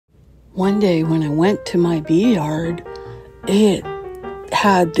One day when I went to my beeyard, it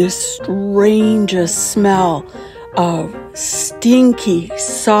had this strangest smell of stinky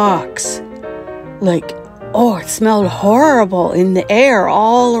socks. It smelled horrible in the air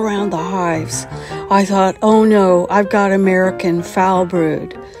all around the hives. I thought, oh no, I've got American foul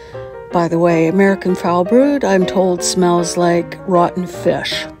brood. By the way, American foul brood, I'm told, smells like rotten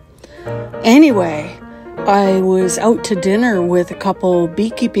fish. Anyway, I was out to dinner with a couple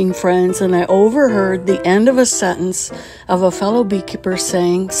beekeeping friends, and I overheard the end of a sentence of a fellow beekeeper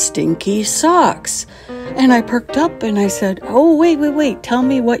saying, stinky socks. And I perked up and I said, oh, wait, tell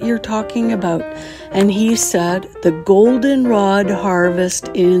me what you're talking about. And he said, the goldenrod harvest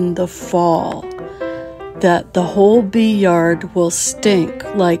in the fall, that the whole bee yard will stink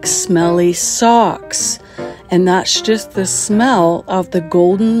like smelly socks. And that's just the smell of the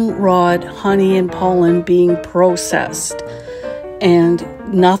goldenrod honey and pollen being processed. And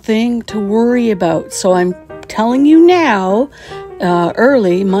nothing to worry about. So I'm telling you now,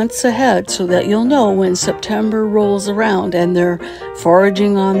 early, months ahead, so that you'll know when September rolls around and they're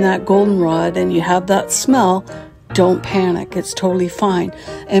foraging on that goldenrod and you have that smell. Don't panic. It's totally fine.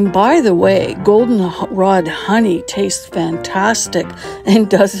 And by the way, goldenrod honey tastes fantastic and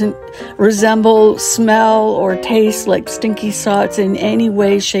doesn't resemble, smell, or taste like stinky socks in any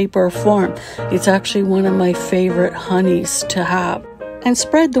way, shape, or form. It's actually one of my favorite honeys to have. And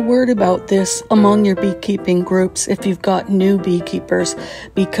spread the word about this among your beekeeping groups if you've got new beekeepers,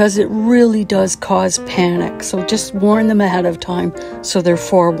 because it really does cause panic. So just warn them ahead of time so they're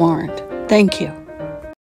forewarned. Thank you.